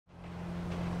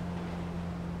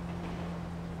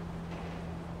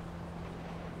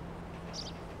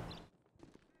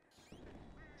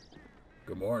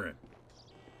Good morning.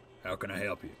 How can I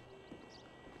help you?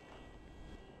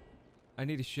 I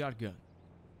need a shotgun.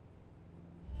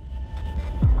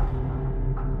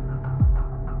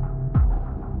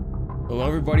 Hello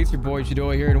everybody, it's your boy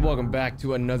Chadoy here and welcome back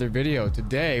to another video.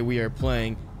 Today we are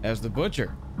playing as the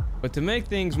Butcher. But to make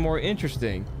things more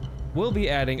interesting, we'll be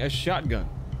adding a shotgun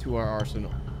to our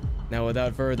arsenal. Now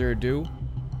without further ado,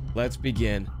 let's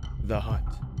begin the hunt.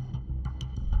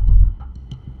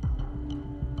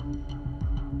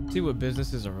 See what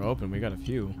businesses are open. We got a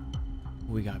few.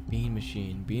 We got Bean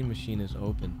Machine. Bean Machine is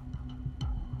open.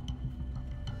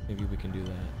 Maybe we can do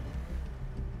that.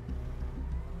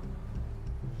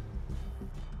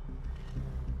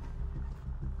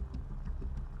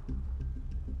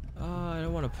 I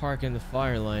don't want to park in the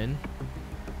fire lane.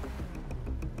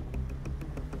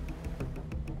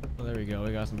 Oh, there we go.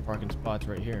 We got some parking spots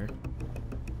right here.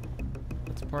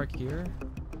 Let's park here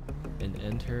and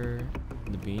enter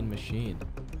the Bean Machine.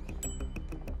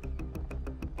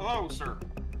 Hello, sir.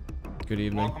 Good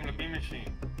evening. Welcome to Bean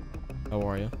Machine. How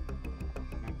are you?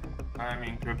 I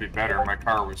mean, could be better. My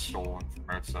car was stolen from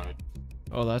outside.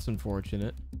 Oh, that's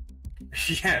unfortunate.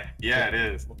 yeah, it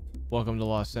is. Welcome to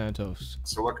Los Santos.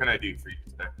 So what can I do for you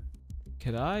today?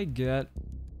 Could I get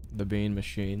the Bean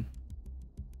Machine?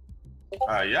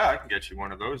 Yeah, I can get you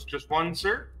one of those. Just one,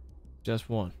 sir?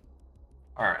 Just one.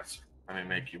 All right, sir. Let me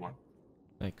make you one.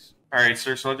 Thanks. All right,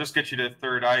 sir. So I'll just get you to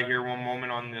third eye here one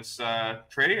moment on this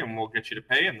tray, and we'll get you to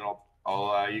pay, and then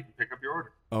you can pick up your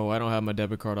order. Oh, I don't have my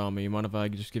debit card on me. You mind if I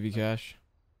just give you cash?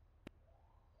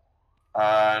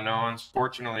 No,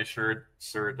 unfortunately,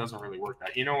 sir, it doesn't really work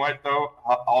that. You know what, though?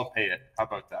 I'll pay it. How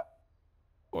about that?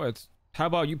 What? How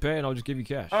about you pay and I'll just give you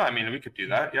cash? Oh, I mean, we could do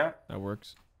that, yeah. That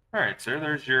works. All right, sir.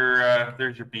 There's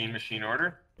your Bean Machine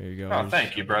order. There you go. Oh,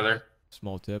 thank you, brother.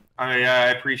 Small tip. I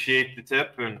appreciate the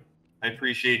tip, and I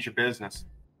appreciate your business.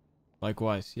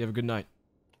 Likewise. You have a good night.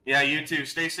 Yeah, you too.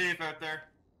 Stay safe out there.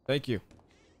 Thank you.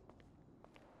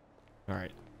 All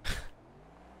right.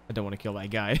 I don't want to kill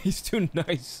that guy. He's too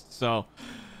nice. So,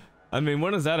 I mean,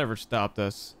 when has that ever stopped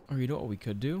us? Or you know what we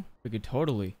could do? We could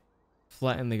totally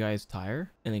flatten the guy's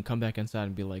tire and then come back inside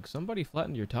and be like, somebody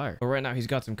flattened your tire. But right now he's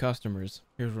got some customers.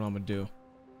 Here's what I'm gonna do.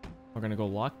 We're gonna go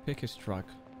lockpick his truck.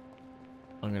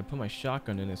 I'm gonna put my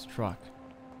shotgun in his truck.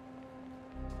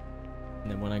 And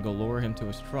then when I go lower him to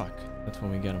his truck, that's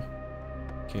when we get him.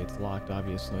 Okay, it's locked,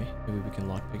 obviously. Maybe we can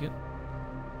lockpick it.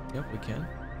 Yep, we can.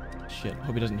 Shit,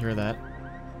 hope he doesn't hear that.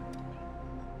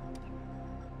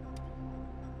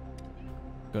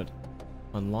 Good.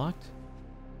 Unlocked.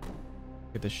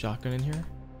 Get the shotgun in here.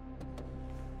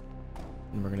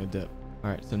 And we're gonna dip.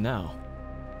 Alright, so now,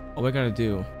 all we gotta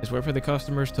do is wait for the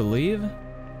customers to leave.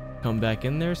 Come back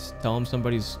in there, tell them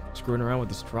somebody's screwing around with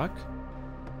this truck.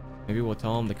 Maybe we'll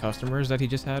tell them the customers that he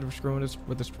just had were screwing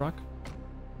with this truck.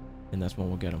 And that's when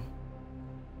we'll get him.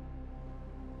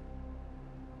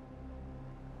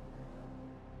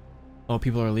 Oh,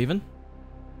 people are leaving?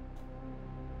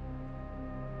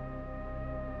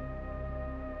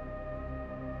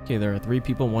 Okay, there are 3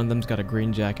 people. One of them's got a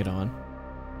green jacket on.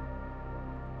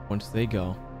 Once they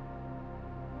go,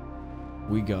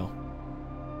 we go.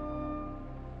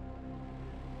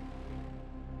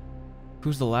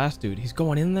 Who's the last dude? He's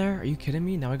going in there? Are you kidding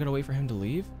me? Now I gotta wait for him to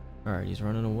leave? Alright, he's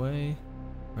running away.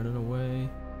 Running away.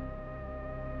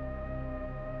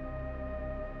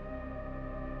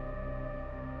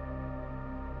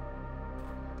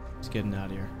 He's getting out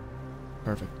of here.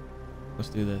 Perfect. Let's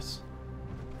do this.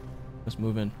 Let's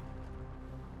move in.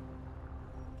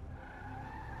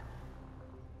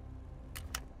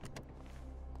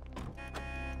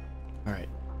 Alright.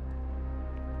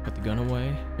 Put the gun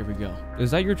away. Here we go. Is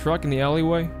that your truck in the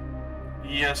alleyway?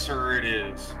 Yes, sir, it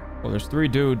is. Well, there's 3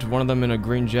 dudes. One of them in a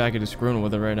green jacket is screwing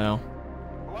with it right now.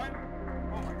 What?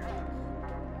 Oh my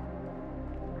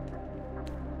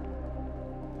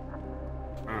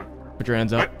god. Put your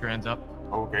hands up. What? Put your hands up.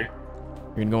 Okay.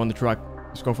 You're gonna go in the truck.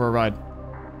 Let's go for a ride.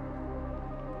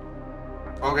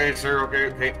 Okay, sir.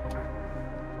 Okay.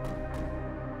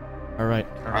 Alright.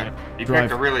 Alright. You Drive.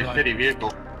 picked a really shitty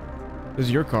vehicle. This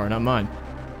is your car, not mine.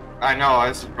 I know.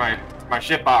 This is my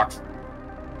shit box.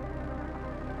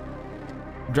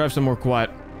 Drive some more quiet.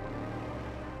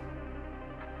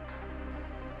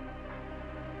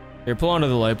 Here, pull onto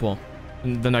the light pole.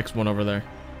 And the next one over there.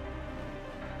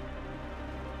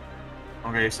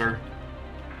 Okay, sir.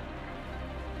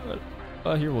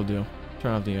 Here we'll do.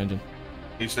 Turn off the engine.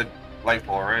 You said light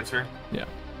pole, right, sir? Yeah.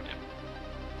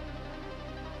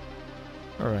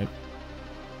 Alright.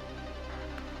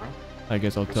 I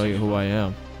guess I'll tell you who I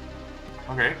am.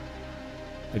 Okay.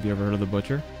 Have you ever heard of the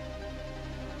Butcher?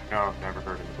 No, I've never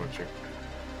heard of the Butcher.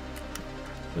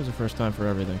 There's a first time for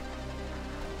everything.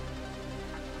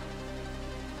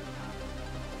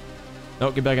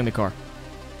 No, get back in the car.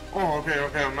 Oh, okay,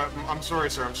 okay. I'm sorry,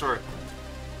 sir. I'm sorry.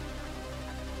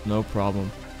 No problem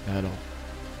at all.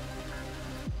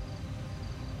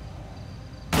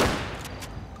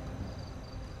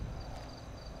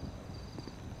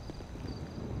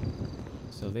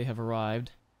 So they have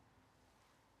arrived.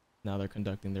 Now they're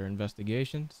conducting their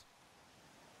investigations.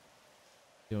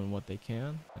 Doing what they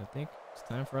can. I think it's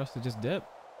time for us to just dip.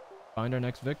 Find our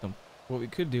next victim. What we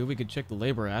could do, we could check the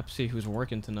labor app, see who's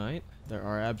working tonight. There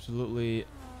are absolutely...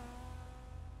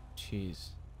 Jeez.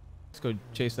 Let's go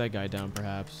chase that guy down,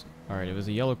 perhaps. Alright, it was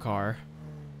a yellow car.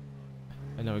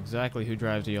 I know exactly who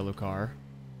drives a yellow car.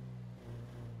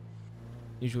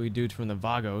 Usually dudes from the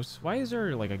Vagos. Why is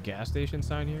there, like, a gas station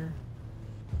sign here?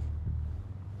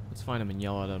 Let's find him and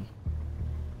yell at him.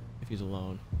 If he's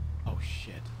alone. Oh,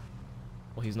 shit.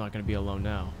 Well, he's not going to be alone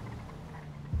now.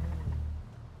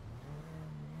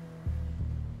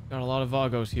 Got a lot of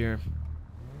Vagos here.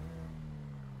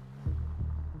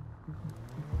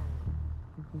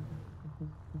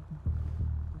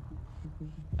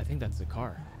 I think that's the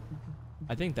car.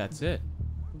 I think that's it.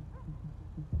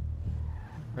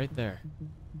 Right there.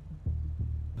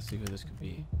 Let's see who this could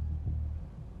be.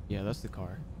 Yeah, that's the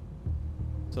car.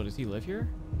 So does he live here?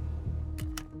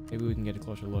 Maybe we can get a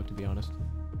closer look, to be honest.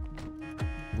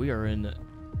 We are in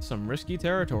some risky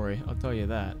territory, I'll tell you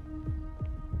that.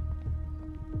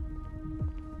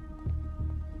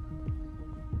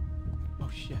 Oh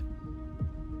shit.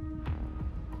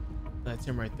 That's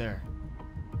him right there.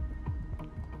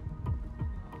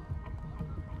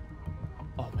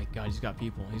 Oh my god, he's got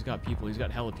people. He's got people. He's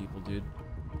got hella people, dude.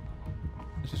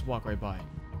 Let's just walk right by.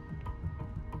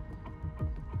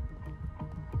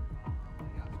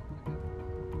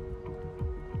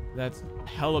 That's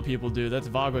hella people, dude. That's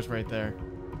Vagos right there.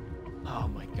 Oh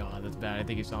my god, that's bad. I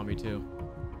think he saw me too.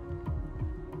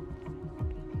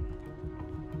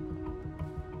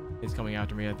 He's coming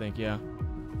after me, I think, yeah.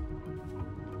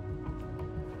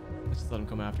 Let's just let him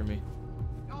come after me.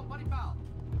 Yo, buddy pal.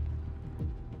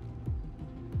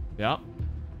 Yeah.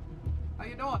 How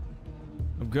you doing?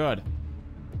 I'm good.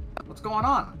 What's going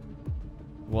on?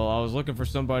 Well, I was looking for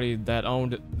somebody that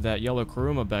owned that yellow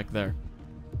Kuruma back there.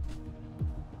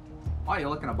 Why, you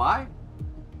looking to buy?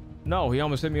 No, he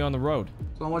almost hit me on the road.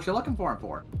 So what you looking for him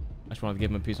for? I just wanted to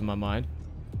give him a piece of my mind.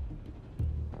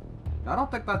 I don't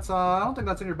think that's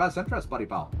in your best interest, buddy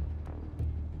pal.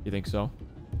 You think so?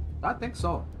 I think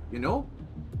so. You know?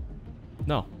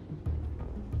 No.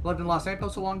 Lived in Los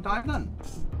Santos a long time then.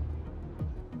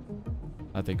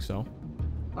 I think so.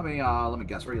 Let me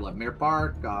guess where you live. Mirror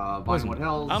Park, Vinewood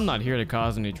Hills. I'm not here to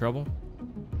cause any trouble.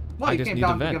 Well, I you just came need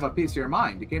down to to vent. give a piece of your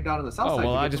mind. You came down to the south Oh, side.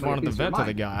 well, to I give just somebody a wanted to piece of your vent to the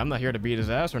mind. guy. I'm not here to beat his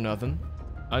ass or nothing.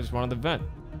 I just wanted to vent.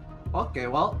 Okay,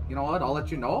 well, you know what? I'll let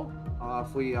you know.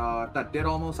 If that did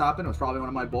almost happen, it was probably one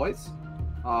of my boys.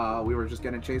 We were just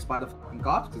getting chased by the fucking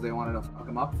cops because they wanted to fuck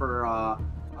him up for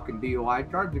fucking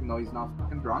DUI charge, even though he's not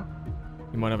fucking drunk.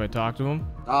 You mind if I talk to him?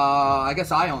 I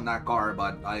guess I own that car,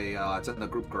 but it's in the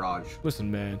group garage. Listen,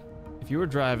 man. If you were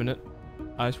driving it,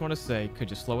 I just want to say,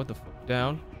 could you slow it the fuck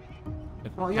down?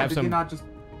 And Well, yeah, have did some, you not just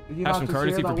have some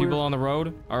courtesy for people on the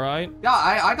road, all right? Yeah,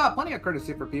 I got plenty of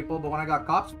courtesy for people, but when I got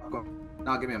cops going...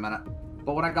 No, give me a minute.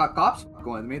 But when I got cops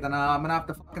going with me, then I'm gonna have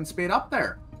to fucking speed up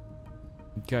there.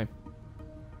 Okay.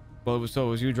 Well, it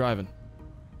was you driving.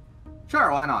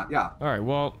 Sure, why not? Yeah. All right.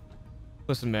 Well,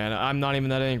 listen, man. I'm not even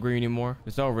that angry anymore.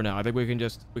 It's over now. I think we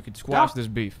could squash this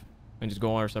beef and just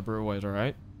go our separate ways. All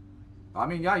right? I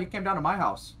mean, yeah, you came down to my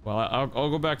house. Well, I'll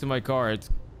go back to my car. It's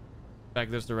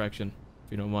back this direction,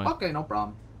 if you don't mind. Okay, no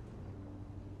problem.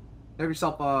 Have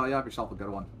yourself a good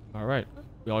one. All right.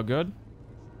 We all good?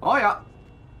 Oh yeah.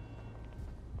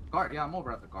 Car? Yeah, I'm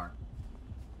over at the car.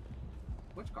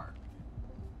 Which car?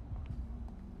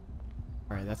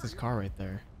 All right. That's his car right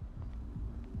there.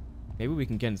 Maybe we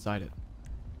can get inside it.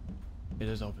 It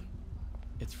is open.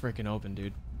 It's freaking open,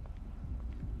 dude.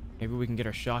 Maybe we can get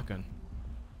our shotgun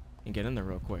and get in there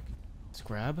real quick. Let's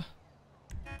grab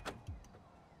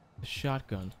the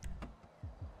shotgun.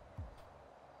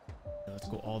 And let's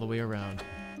go all the way around.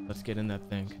 Let's get in that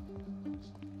thing.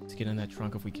 Let's get in that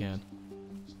trunk if we can.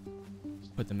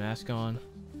 Put the mask on.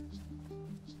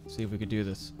 See if we could do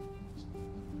this.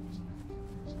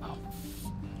 Oh.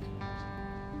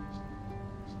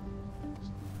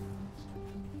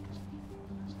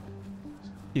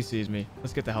 He sees me.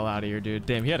 Let's get the hell out of here, dude.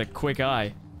 Damn, he had a quick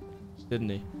eye, didn't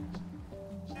he?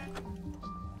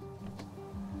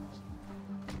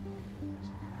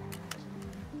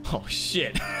 Oh,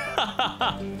 shit.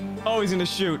 Oh, he's gonna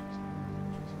shoot.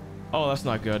 Oh, that's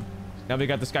not good. Now we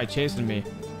got this guy chasing me.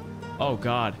 Oh,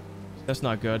 God. That's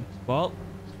not good. Well,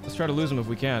 let's try to lose him if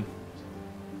we can.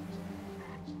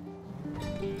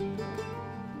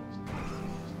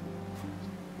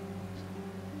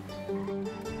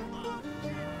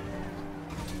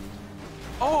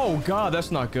 Oh, God,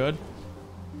 that's not good.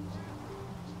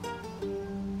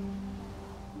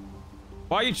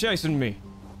 Why are you chasing me?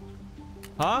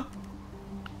 Huh?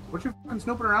 What you fucking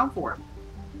snooping around for?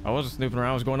 I wasn't snooping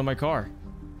around. I was going to my car.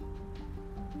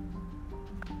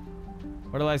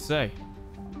 What did I say?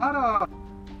 Yeah,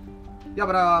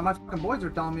 but my fucking boys are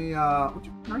telling me what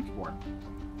you fucking reach for.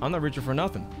 I'm not reaching for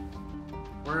nothing.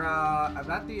 I'm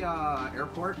at the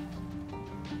airport.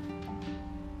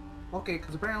 Okay,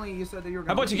 because apparently you said that you were How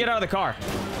gonna... about you get out of the car?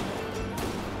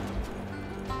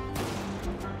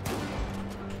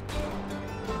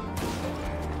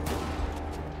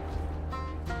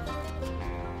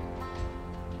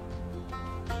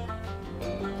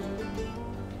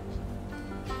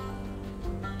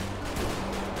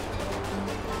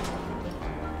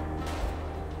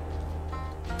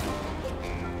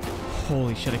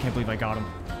 Holy shit, I can't believe I got him.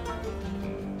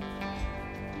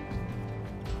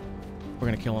 We're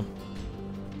gonna kill him.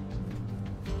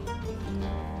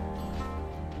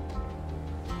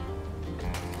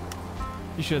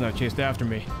 You shouldn't have chased after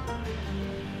me.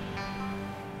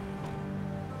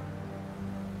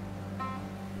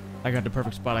 I got the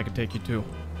perfect spot I could take you to.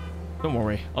 Don't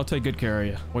worry, I'll take good care of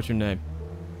you. What's your name?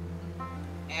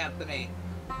 Anthony.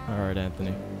 Alright,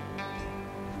 Anthony.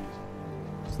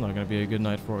 It's not gonna be a good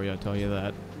night for you, I tell you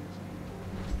that.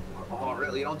 Oh,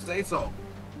 really? You don't say so.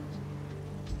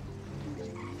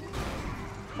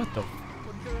 What the?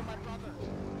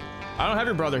 I don't have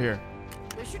your brother here.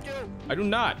 Yes, you do. I do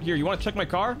not. Here, you want to check my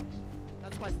car?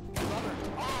 That's my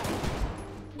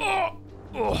brother.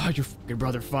 Oh, how'd your fucking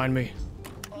brother find me?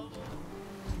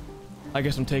 I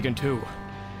guess I'm taking two.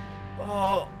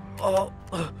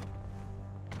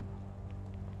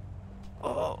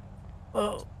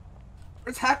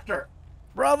 Where's Hector?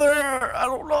 Brother, I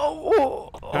don't know.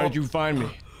 How did you find me?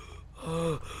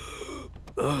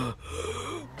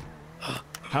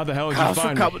 How the hell did you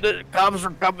find me? Cops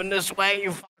are coming this way,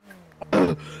 you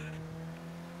Well,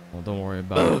 don't worry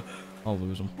about it. I'll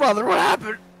lose them. Brother, what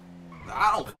happened?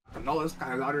 I don't fucking know. This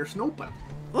guy's out here snooping.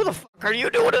 What the fuck are you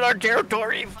doing in our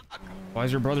territory? Why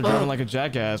is your brother driving like a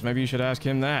jackass? Maybe you should ask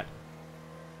him that.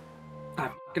 I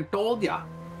fucking told ya.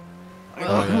 I Oh,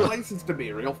 got yeah. a license to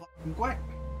be real fucking quick.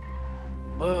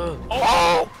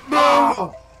 Oh!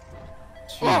 Oh!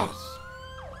 Jesus.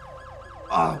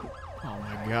 Oh! Oh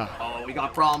my god. Oh, we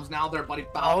got problems now there, buddy.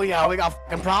 Oh yeah, we got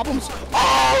fucking problems.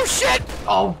 Oh shit!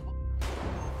 Oh!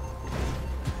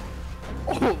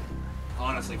 Oh,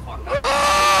 Honestly, fuck.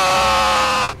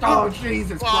 ah! Oh,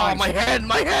 Jesus Oh, Christ. my head,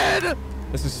 my head!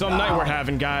 This is some night we're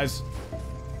having, guys.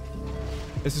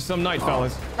 This is some night,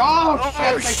 fellas. Oh, Oh,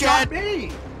 shit! They shit. shot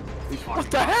me! These fucking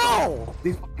What the cops, hell?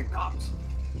 These fucking cops.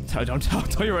 I'll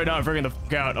tell you right now, I'm freaking the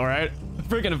fuck out, alright? I'm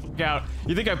freaking the fuck out.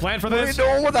 You think I planned for What are you this?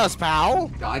 doing with us,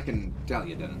 pal? I can tell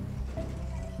you didn't.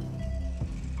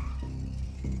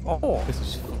 Oh, This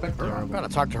is I'm terrible. gonna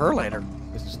talk to her later.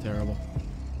 This is terrible.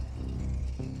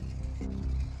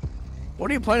 What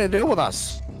are you planning to do with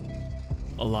us?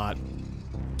 A lot.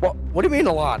 What do you mean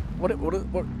a lot?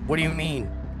 What do you mean?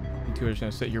 You two are just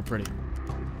gonna sit here pretty.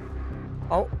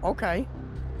 Oh, okay.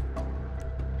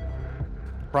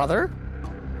 Brother?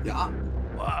 Yeah.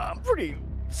 I'm pretty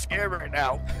scared right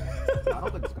now. I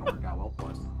don't think it's gonna work out well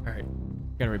for us. Alright.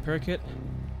 Got a repair kit.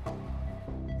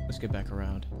 Let's get back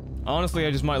around. Honestly,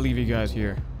 I just might leave you guys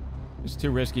here. It's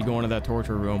too risky going to that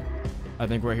torture room. I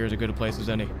think right here is as good a place as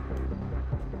any.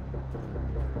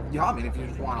 Yeah, I mean, if you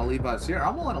just want to leave us here,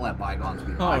 I'm willing to let bygones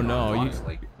be Oh bygones, no,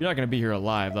 honestly. you're not gonna be here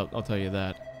alive. I'll tell you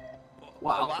that.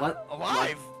 Well,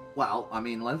 Alive? well, I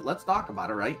mean, let's talk about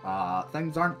it, right?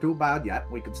 Things aren't too bad yet.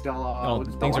 We could still, No, we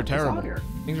can still things are work this out terrible. here.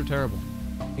 Things are terrible.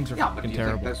 Things are Yeah, but do fucking you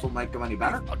terrible. think this will make them any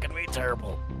better? Fucking be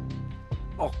terrible.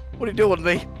 Oh, what are you doing with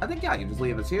me? I think, yeah, you just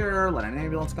leave us here, let an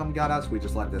ambulance come get us. We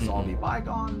just let this all be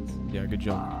bygones. Yeah, good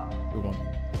job. Uh, Good one.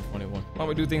 Funny one. Why don't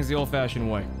we do things the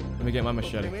old-fashioned way? Let me get my What do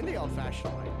machete. you mean the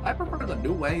old-fashioned way? I prefer the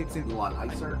new way. It seems a lot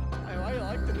nicer. I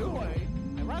like the new way.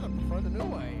 I rather prefer the new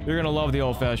way. You're gonna love the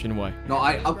old-fashioned way. No,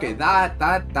 okay,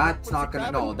 that's not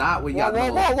gonna, no, that we got, Whoa,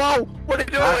 no. whoa, whoa! What are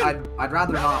you doing? I'd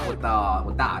rather not with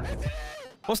that.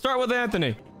 We'll start with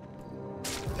Anthony.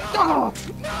 Oh!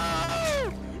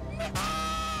 No!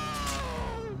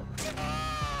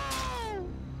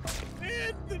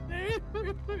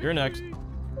 Anthony! You're next.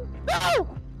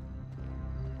 No!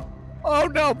 Oh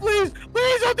no, please!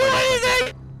 Please don't do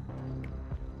anything!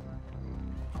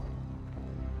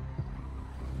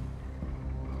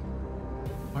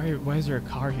 Why is there a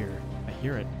car here? I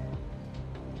hear it.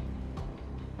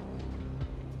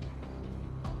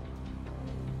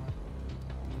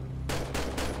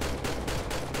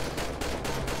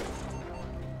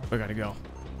 We gotta go.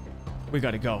 We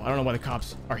gotta go. I don't know why the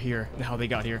cops are here and how they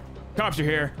got here. Cops are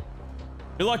here.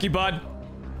 You're lucky, bud.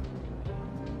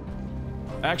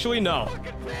 Actually, no.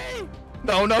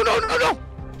 No, no, no, no, no.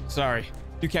 Sorry.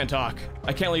 You can't talk.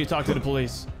 I can't let you talk to the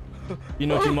police. You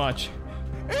know too much.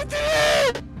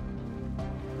 Anthony!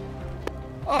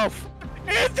 Oh,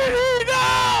 Anthony,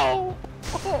 no!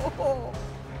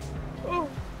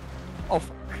 Oh,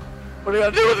 fuck. What are you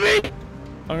gonna do with me?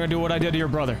 I'm gonna do what I did to your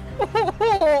brother.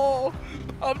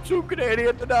 I'm too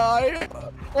Canadian to die.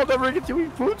 I'll never get to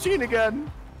eat poutine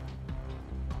again.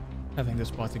 I think this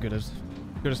spot's as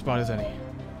good a spot as any.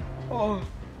 Oh.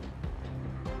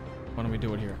 Why don't we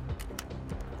do it here?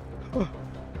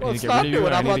 Let's not do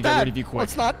it. How about that? Quick.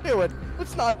 Let's not do it.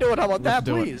 Let's not do it. How about that,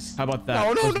 Do it. please? How about that?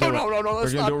 No, no, Let's no, do no, it. no, no.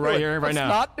 Let's We're gonna not do it right here, right let's now.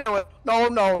 Let's not do it. No,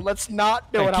 no. Let's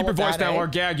not do Hey, it. keep your voice down eh? or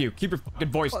gag you. Keep your fucking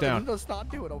voice down. Let's not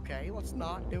do it, okay? Let's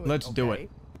not do it. Let's do okay?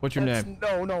 it. What's your name?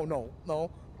 No, no, no,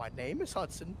 no. My name is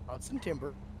Hudson. Hudson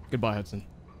Timber. Goodbye, Hudson.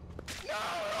 No!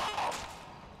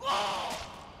 Oh!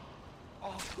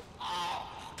 Oh! Oh!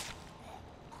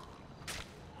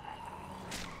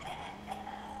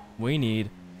 We need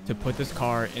to put this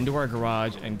car into our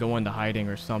garage and go into hiding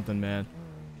or something, man.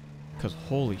 Cause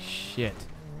holy shit,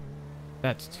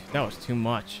 that was too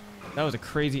much. That was a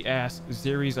crazy ass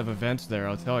series of events there,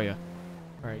 I'll tell you.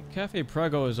 All right, Cafe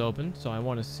Prego is open, so I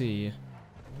want to see if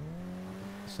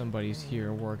somebody's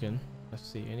here working. Let's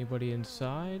see, anybody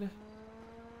inside?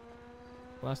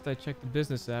 Last I checked the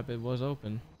business app, it was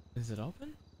open. Is it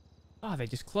open? Oh, they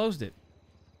just closed it.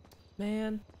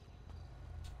 Man.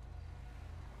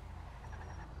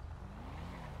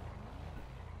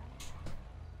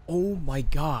 Oh my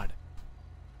god.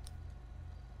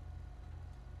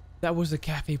 That was the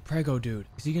Cafe Prego dude.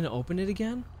 Is he gonna open it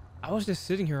again? I was just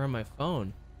sitting here on my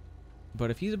phone.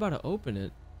 But if he's about to open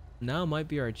it, now might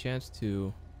be our chance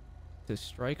to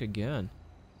strike again.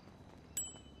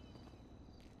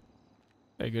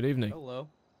 Hey, good evening. Hello.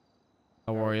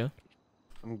 How are you?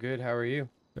 I'm good. How are you?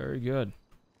 Very good.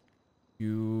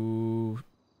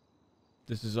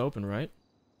 This is open, right?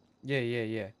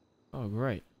 Yeah. Oh,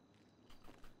 great.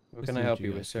 What Let's can see I help you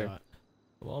you with, guys sir? got.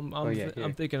 Well, I'm here.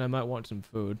 I'm thinking I might want some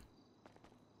food.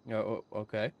 Oh,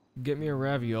 okay. Get me a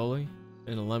ravioli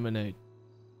and a lemonade.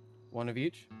 One of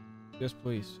each? Yes,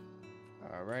 please.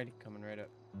 Alrighty, coming right up.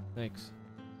 Thanks.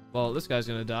 Well, this guy's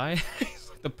gonna die. He's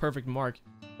like the perfect mark.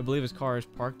 I believe his car is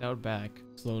parked out back.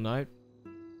 Slow night.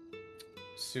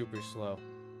 Super slow.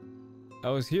 I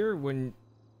was here when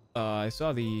I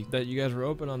saw that you guys were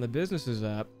open on the businesses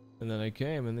app, and then I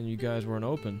came, and then you guys weren't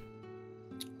open.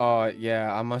 Yeah,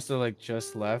 I must have like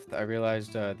just left. I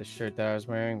realized the shirt that I was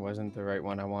wearing wasn't the right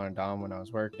one I wanted on when I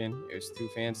was working. It was too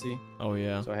fancy. Oh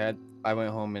yeah. So I went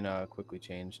home and quickly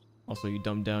changed. Also, you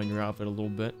dumbed down your outfit a little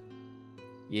bit.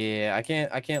 Yeah, I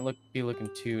can't be looking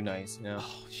too nice, you know.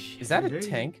 Oh shit. Is that a Hey.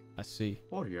 tank? I see.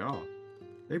 Oh, yeah.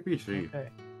 APC. Okay.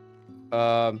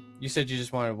 You said you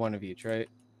just wanted one of each, right?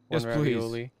 Yes, One please.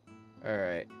 ravioli. All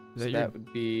right. Is So that that your...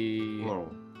 would be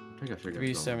Hello. Take a cigarette.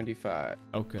 375.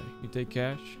 Okay. You take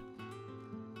cash?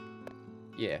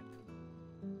 Yeah.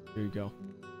 Here you go.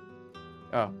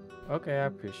 Oh, okay. I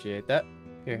appreciate that.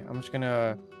 Here, I'm just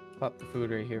gonna pop the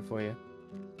food right here for you.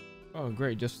 Oh,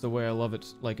 great. Just the way I love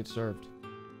it, like it's served.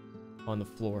 On the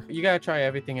floor. You gotta try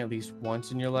everything at least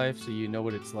once in your life so you know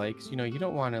what it's like. So, you know, you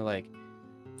don't want to like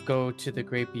go to the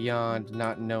great beyond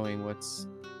not knowing what's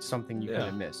something you could Yeah.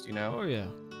 have missed, you know? Oh yeah.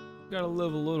 You gotta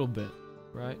live a little bit,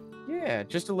 right? Yeah,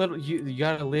 just a little. You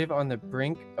gotta live on the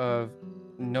brink of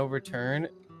no return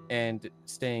and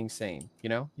staying sane, you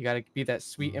know? You gotta be that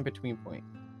sweet in between point.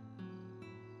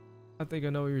 I think I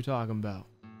know what you're talking about.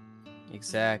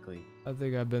 Exactly. I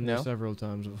think I've been there No? several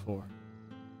times before.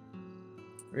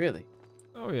 Really?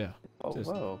 Oh yeah. Oh, Just-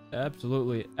 whoa.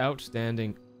 Absolutely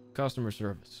outstanding customer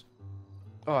service.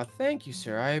 Oh, thank you,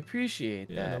 sir. I appreciate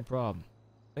Yeah, no that. problem.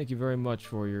 Thank you very much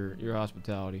for your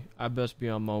hospitality. I best be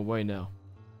on my way now.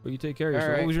 But you take care of yourself.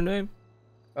 What Alright. was your name?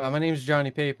 My name's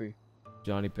Johnny Paper.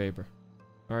 Johnny Paper.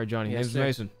 All right, Johnny. Yes, Name's sir.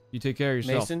 Mason. You take care of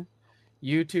yourself. Mason?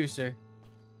 You too, sir.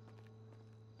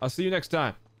 I'll see you next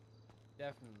time.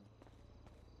 Definitely.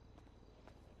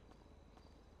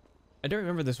 I don't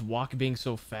remember this walk being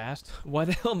so fast. Why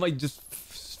the hell am I just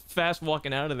fast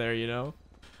walking out of there, you know?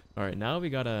 All right, now we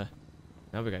gotta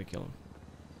kill him.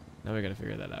 Now we gotta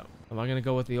figure that out. Am I gonna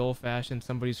go with the old-fashioned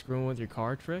somebody screwing with your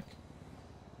car trick?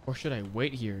 Or should I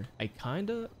wait here? I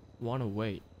kinda wanna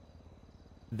wait.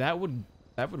 That would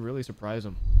really surprise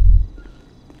him.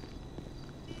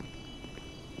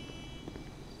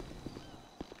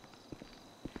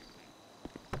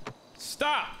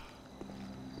 stop!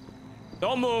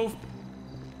 Don't move.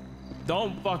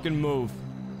 Don't fucking move.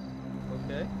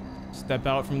 Okay. Step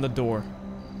out from the door.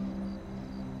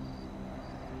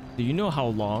 Do you know how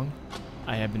long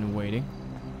I have been waiting?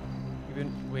 You've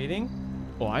been waiting?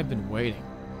 Oh, I've been waiting.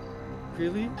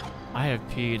 Really? I have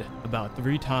peed about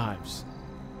 3 times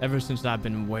ever since I've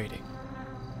been waiting.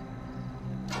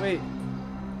 Wait.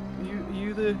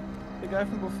 You the guy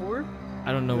from before?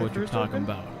 I don't know You what you're first talking opened?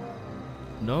 about.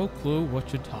 No clue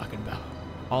what you're talking about.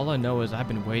 All I know is I've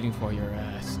been waiting for your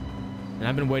ass. And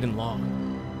I've been waiting long.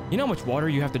 You know how much water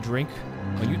you have to drink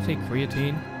when you take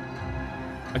creatine?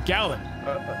 A gallon.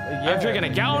 Yeah. I'm drinking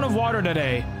a gallon of water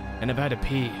today, and I've had to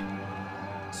pee.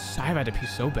 I've had to pee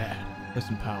so bad.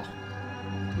 Listen, pal.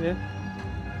 Yeah.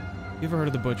 You ever heard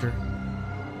of the Butcher?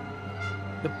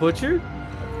 The Butcher?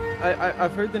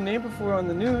 I've heard the name before on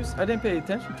the news. I didn't pay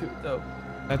attention to it though.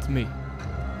 That's me.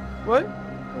 What?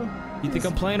 You think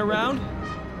I'm playing around?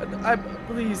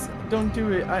 Please don't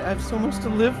do it. I have so much to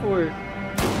live for.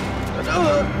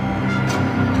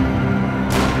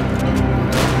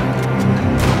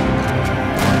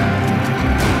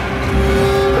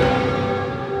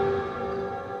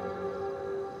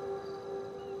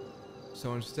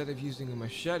 So instead of using a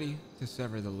machete to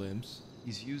sever the limbs,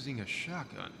 He's using a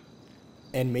shotgun.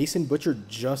 And Mason Butcher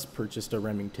just purchased a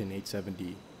Remington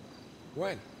 870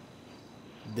 when?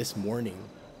 this morning.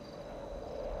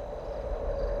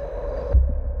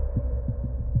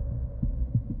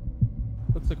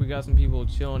 Looks like we got some people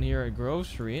chilling here at Grove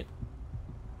Street.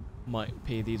 Might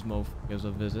pay these motherfuckers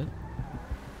a visit.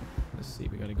 Let's see,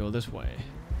 we gotta go this way.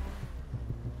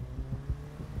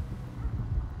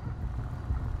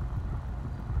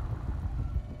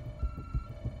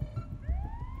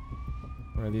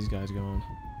 Where are these guys going?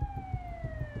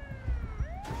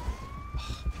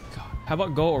 Oh, God. How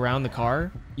about go around the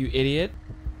car, you idiot?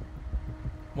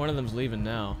 One of them's leaving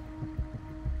now.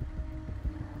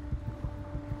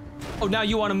 Oh, now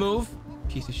you want to move?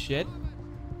 Piece of shit.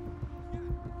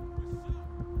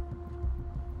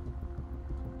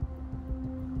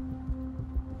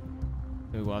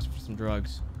 Maybe we'll ask for some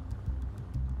drugs.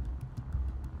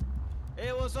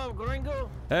 Hey, what's up, gringo?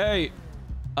 Hey,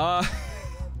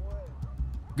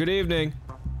 good evening.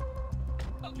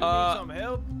 You need some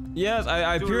help? Yes,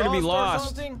 I You appear to be or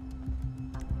lost. something?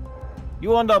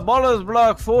 You on the Ballers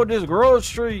block for this Grove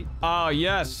Street? Oh,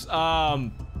 yes.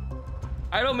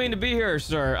 I don't mean to be here,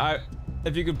 sir.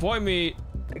 If you could point me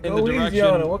in the Go direction. easy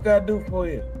on it. What can I do for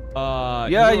you?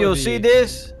 Yeah, you see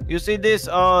this? You see this?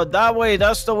 That way.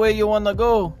 That's the way you wanna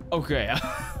go. Okay.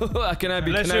 Can I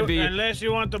be? Unless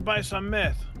you want to buy some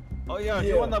meth. Oh yeah,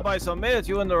 Yeah. you wanna buy some meth?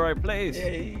 You in the right place.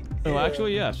 Oh,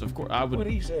 actually, yes. Of course, I What would.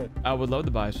 he said. I would love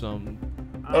to buy some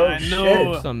Oh, I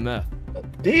know. some meth.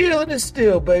 Deal is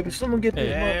still, baby. Someone get these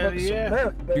Hey. Hell motherfuckers yeah. some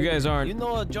meth, baby. You guys aren't You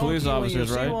know a junkie police when you officers,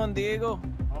 see right? one, Diego.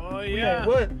 Oh Yeah. yeah.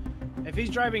 What? If he's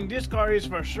driving this car, he's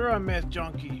for sure a meth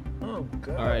junkie. Oh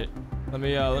God. All right. Let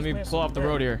me man pull off the some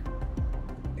road here.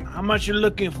 How much you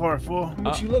looking for, fool?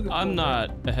 What you looking for? I'm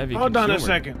not a heavy Hold on a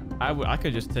consumer. second. I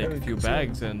could just take a Heavy few consumer.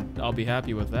 bags and I'll be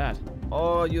happy with that.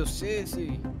 Oh, you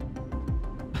sissy.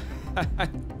 I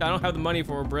don't have the money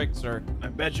for a brick, sir. I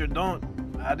bet you don't,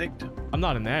 addict. I'm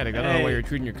not an addict. I don't know why Hey. you're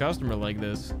treating your customer like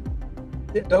this.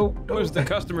 Yeah, don't. Where's the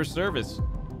customer service,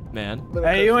 man?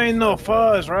 Hey, you ain't no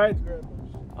fuzz, right?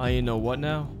 I ain't know what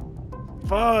now?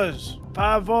 Fuzz.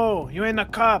 5-0. You ain't a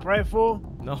cop, right, fool?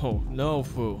 No,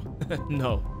 fool.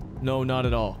 No, not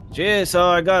at all. Jeez,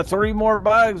 I got 3 more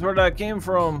bags where that came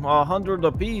from. 100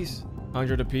 apiece.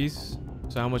 100 apiece.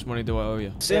 So how much money do I owe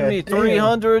you? Send me God damn.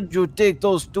 300. You take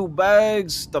those 2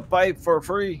 bags, the pipe for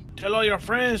free. Tell all your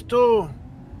friends, too.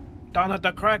 Down at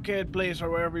the crackhead place or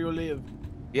wherever you live.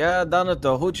 Yeah, down at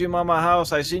the Hoochie Mama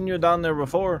house. I seen you down there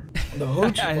before. The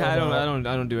hoochie.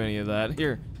 I don't do any of that.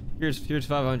 Here's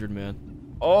 500, man.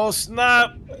 Oh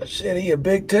snap! Shit, he a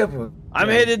big tipper. I'm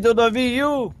Yeah. headed to the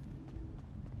VU.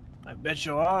 I bet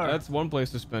you are. That's one place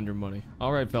to spend your money.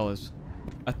 All right, fellas.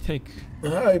 I think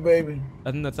Hi, baby.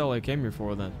 that's all I came here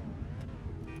for then.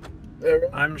 All right.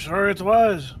 I'm sure it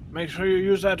was. Make sure you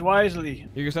use that wisely.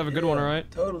 You guys have a good one, all right?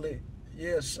 Totally.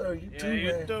 Yes, sir. You Yeah, too,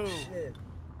 you man. too. Shit.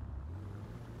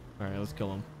 All right, let's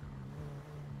kill him.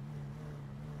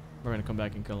 We're gonna come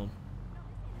back and kill him.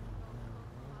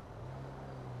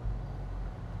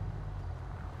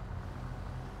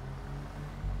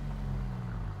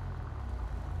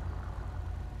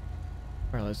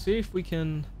 All right, let's see if we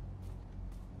can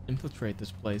infiltrate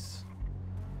this place.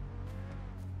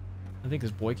 I think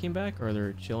this boy came back, or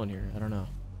they're chilling here. I don't know.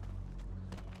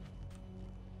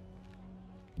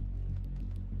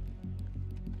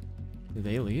 Did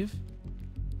they leave?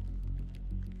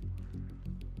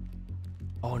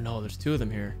 Oh no, there's two of them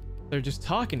here. They're just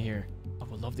talking here. I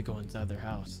would love to go inside their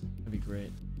house. That'd be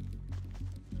great.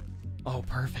 Oh,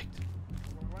 perfect.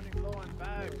 We're running low on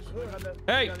bags.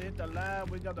 Hey! We gotta hit the lab.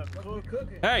 We gotta cook.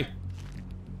 Hey!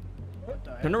 What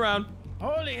the Turn heck? around.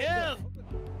 Holy hell!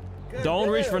 God Don't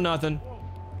reach damn. for nothing.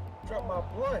 Drop my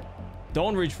blunt.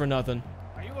 Don't reach for nothing.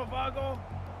 Are you a Vago?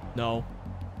 No.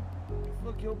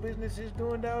 Fuck your business is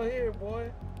doing down here,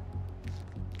 boy.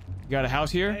 You got a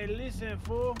house here? Hey, listen,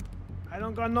 fool. I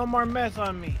don't got no more meth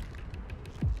on me.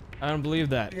 I don't believe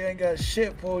that. He ain't got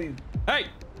shit for you. Hey!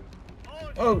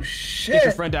 Oh Get shit.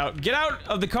 your friend out. Get out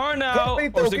of the car now,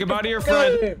 Carlito, or say get goodbye the to your fuck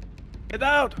out of friend. here. Get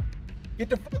out! Get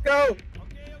the fuck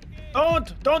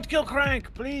out. Don't kill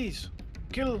Crank, please.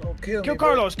 Don't kill me,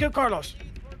 Carlos. Kill Carlos.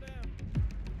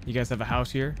 You guys have a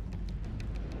house here?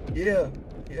 Yeah.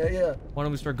 Why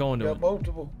don't we start going to Got it?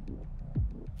 multiple.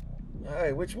 All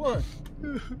right, which one?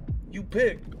 You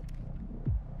pick.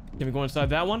 Can we go inside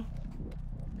that one?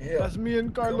 Yeah. That's me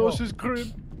and Carlos's crib.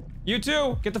 You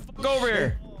too! Get the fuck over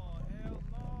here!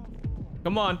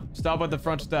 Come on, stop at the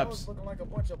front steps. Looking like a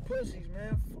bunch of pussies,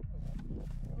 man.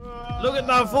 Look at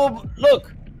that fool.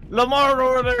 Look, Lamar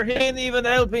over there. He ain't even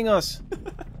helping us.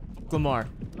 Lamar,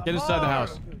 get inside the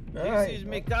house. All This right. is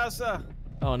mi casa.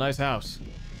 Oh, nice house.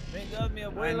 Thank God mi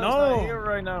abuela's know. not here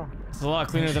right now. It's a lot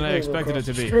cleaner than I expected it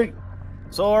to be. Street.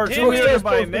 So are Timmy, you here what's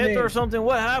by supposed to met mean? or something?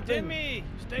 What happened? Timmy,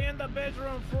 stay in the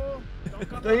bedroom, fool. Don't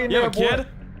come Stay in out. You have a there, boy. kid?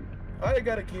 I ain't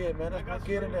got a kid, man. That's my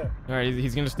kid in there. Alright,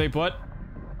 he's gonna stay put.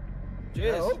 I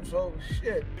Jeez. hope so.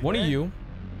 Shit. One of man. you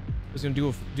is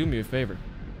gonna do me a favor.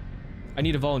 I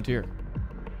need a volunteer.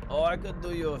 Oh, I could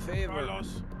do you a favor.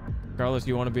 Carlos. Carlos,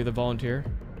 you want to be the volunteer?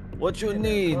 What you Get that,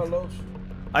 need? Carlos.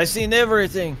 I seen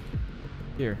everything.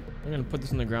 Here, I'm gonna put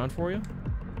this on the ground for you,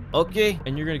 Okay.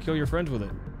 and you're gonna kill your friends with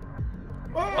it.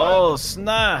 Oh,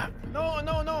 snap.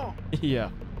 No. Yeah,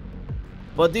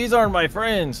 But these aren't my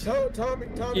friends. Tommy,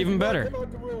 Even come better.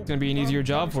 out the room. it's gonna be an easier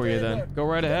job for you then. Go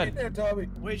right Stay ahead. in there, Tommy.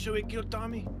 Wait, should we kill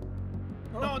Tommy?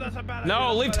 No, that's a bad idea. No,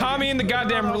 That's a leave bad Tommy idea. in the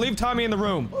goddamn. Leave Tommy in the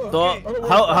room. So,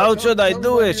 how should I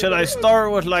do it? Should I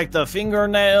start with like the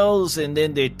fingernails and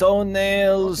then the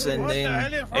toenails and What the hell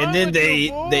then is wrong then with they you,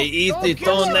 fool? eat Don't the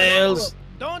kill us. toenails?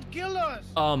 Don't kill us.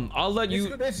 I'll let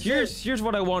you. Here's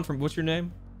what I want from. What's your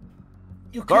name?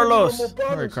 You Carlos. killed me,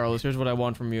 All right, Carlos. Here's what I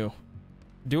want from you.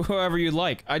 Do however you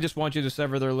like. I just want you to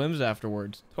sever their limbs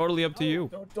afterwards. Totally up to you.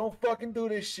 Don't fucking do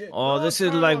this shit. Oh, No, this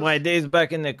is like Carlos. my days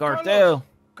back in the cartel.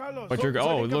 Carlos. But you're.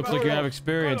 Oh, it looks like you have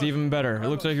experience. Even better. It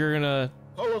looks like you're gonna.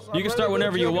 Carlos, You can start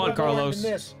whenever you want, Carlos.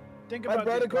 Think I'd about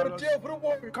rather this, go to Carlos. jail for the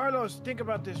war. Carlos, think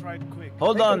about this right quick.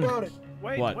 Hold Think on. about it.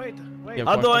 Wait. What? Yeah,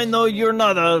 How do I questions? know you're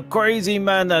not a crazy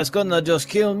man that's gonna just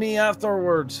kill me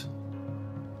afterwards?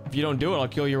 If you don't do it, I'll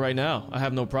kill you right now. I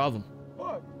have no problem.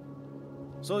 Fuck.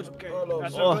 So, Okay, Carlos.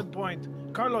 that's Oh. a good point.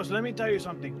 Carlos, let me tell you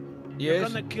something. You're yes.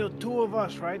 gonna kill two of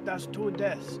us, right? That's two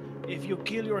deaths. If you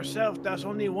kill yourself, that's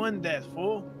only one death,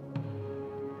 fool.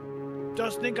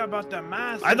 Just think about the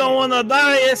math. I don't wanna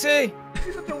die, Ese.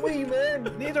 Neither do we, man.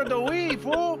 Neither do we,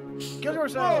 fool. Kill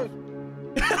yourself.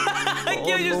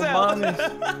 Kill yourself.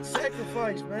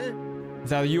 Sacrifice, man.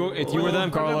 It's either you. If you were them,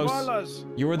 Carlos. Carlos.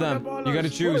 You were them. You gotta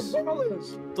choose.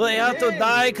 Do they have to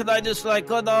die? Could I just like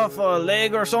cut off a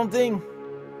leg or something?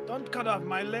 Don't cut off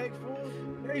my leg, fool.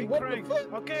 Hey, Get what the cranked.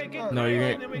 fuck? Okay, get No,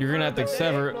 you're gonna have to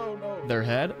sever No. their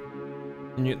head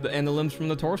and the limbs from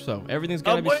the torso. Everything's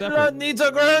gotta be Abuela separate. needs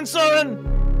a grandson.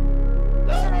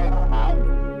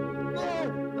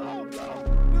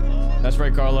 That's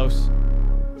right, Carlos.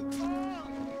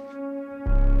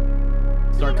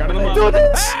 Start cutting them Do off.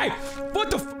 this. Hey!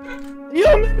 What the? You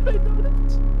made me do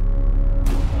this.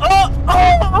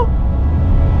 Oh!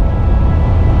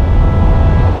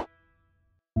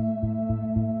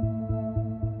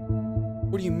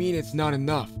 What do you mean it's not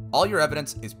enough? All your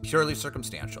evidence is purely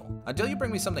circumstantial. Until you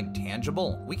bring me something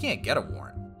tangible, we can't get a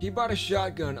warrant. He bought a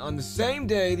shotgun on the same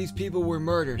day these people were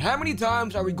murdered. How many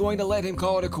times are we going to let him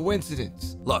call it a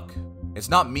coincidence? Look, it's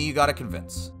not me you gotta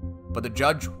convince, but the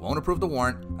judge won't approve the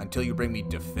warrant until you bring me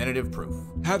definitive proof.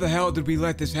 How the hell did we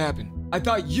let this happen? I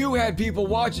thought you had people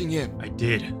watching him. I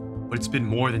did, but it's been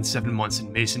more than 7 months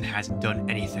and Mason hasn't done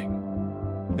anything.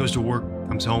 He goes to work,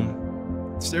 comes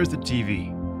home, stares at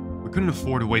TV. We couldn't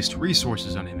afford to waste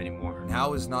resources on him anymore.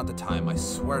 Now is not the time, I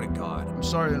swear to God. I'm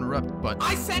sorry to interrupt, but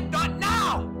I said not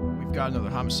now! we've got another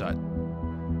homicide.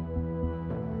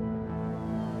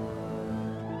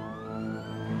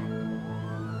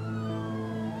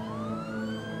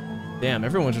 Damn,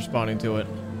 everyone's responding to it.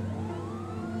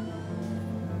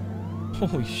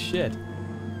 Holy shit.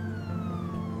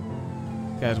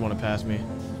 Guys want to pass me.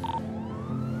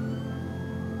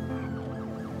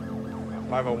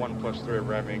 501 plus 3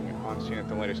 revving on scene at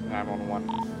the latest 911.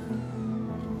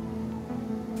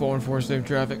 414 safe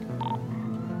traffic.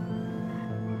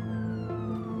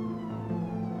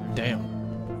 Damn.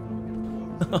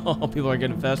 People are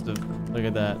getting festive. Look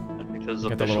at that. Because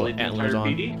Got the little officially the antlers entire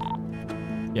on.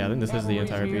 PD? Yeah, I think this is the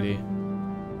entire PD.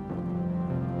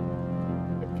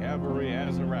 The cavalry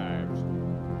has arrived.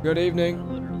 Good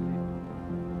evening.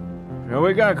 Yeah,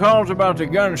 we got calls about the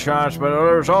gunshots, but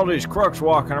there's all these crooks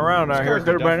walking around out here.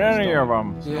 Could have been any of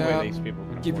them. Yeah,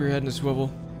 keep your head in a swivel.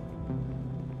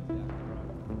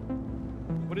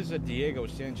 What is a Diego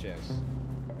Sanchez?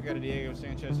 We got a Diego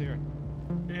Sanchez here.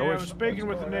 Yeah, I was speaking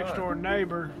with the next door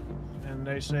neighbor, and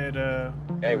they said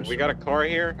Hey, we got a car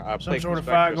here. some sort of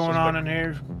fight going on in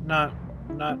here. Not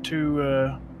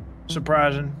too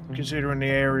surprising considering the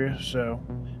area. So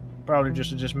probably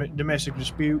just a domestic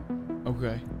dispute.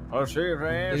 Okay. I'll see if they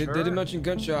answer. They didn't mention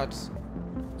gunshots.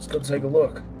 Let's go take a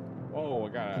look. Oh, I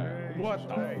got a... What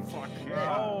the fuck?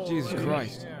 Oh, Jesus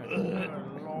Christ.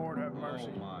 Lord have mercy.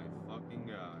 Oh my fucking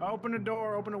god. Open the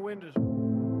door, open the windows.